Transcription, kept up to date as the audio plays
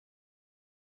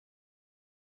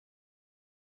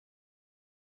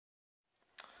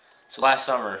So last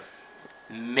summer,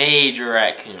 major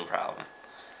raccoon problem.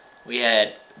 We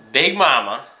had Big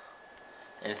Mama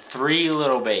and 3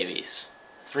 little babies.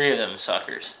 3 of them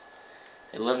suckers.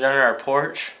 They lived under our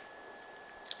porch.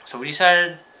 So we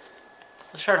decided,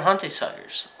 let's try to hunt these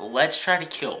suckers. Let's try to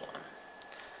kill one.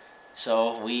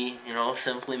 So we,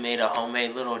 simply made a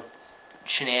homemade little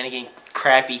shenanigan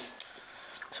crappy.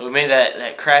 So we made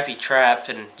that crappy trap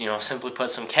and, simply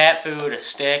put some cat food, a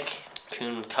stick.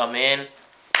 Coon would come in,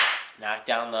 knock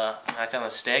down the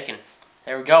stick, and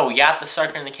there we go. We got the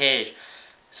sucker in the cage.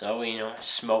 So we,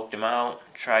 smoked him out,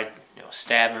 tried,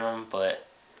 stabbing him, but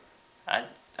I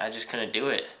just couldn't do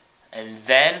it. And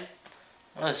then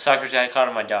one of the suckers got caught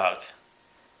on my dog.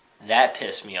 That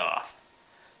pissed me off.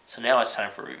 So now it's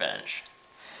time for revenge.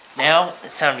 Now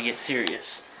it's time to get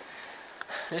serious.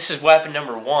 This is weapon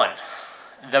number 1,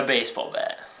 the baseball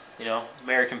bat.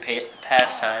 American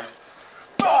pastime.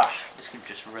 This could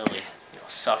just really,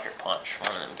 sucker punch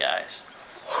one of them guys.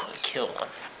 Kill one.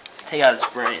 Take out his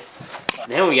brain.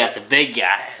 Then we got the big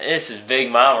guy. This is Big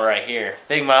Mama right here.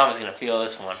 Big Mama's gonna feel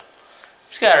this one.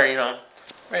 She's got her,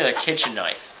 regular kitchen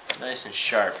knife. Nice and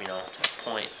sharp, to the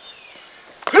point.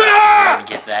 We're gonna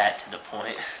get that to the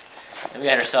point. Then we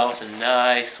got ourselves a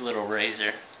nice little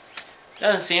razor.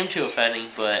 Doesn't seem too offending,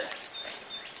 but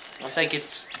once that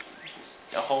gets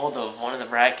a hold of one of the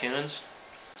raccoons.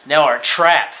 Now our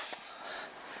trap.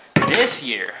 This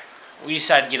year, we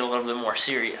decided to get a little bit more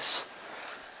serious.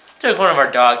 Took one of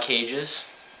our dog cages,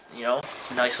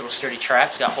 nice little sturdy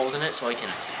traps, got holes in it so I can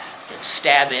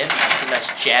stab in, get a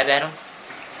nice jab at them.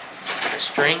 With a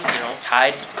string,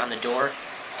 tied on the door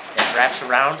that wraps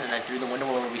around and then through the window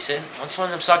where we'll be sitting. Once one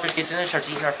of them suckers gets in there and starts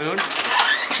eating our food,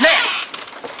 snap!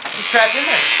 He's trapped in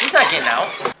there. He's not getting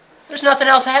out. There's nothing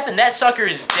else happened. That sucker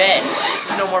is dead.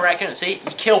 There's no more raccoons. See,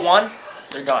 you kill one,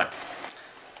 they're gone.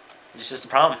 It's just a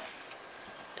problem.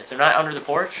 If they're not under the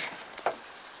porch,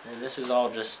 then this is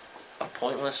all just a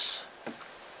pointless,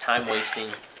 time-wasting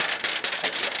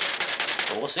idea.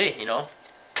 But we'll see,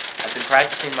 I've been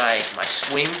practicing my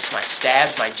swings, my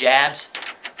stabs, my jabs,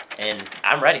 and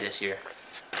I'm ready this year.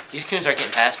 These coons aren't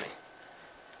getting past me.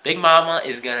 Big Mama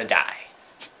is gonna die.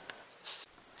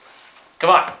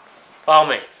 Come on, follow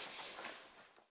me.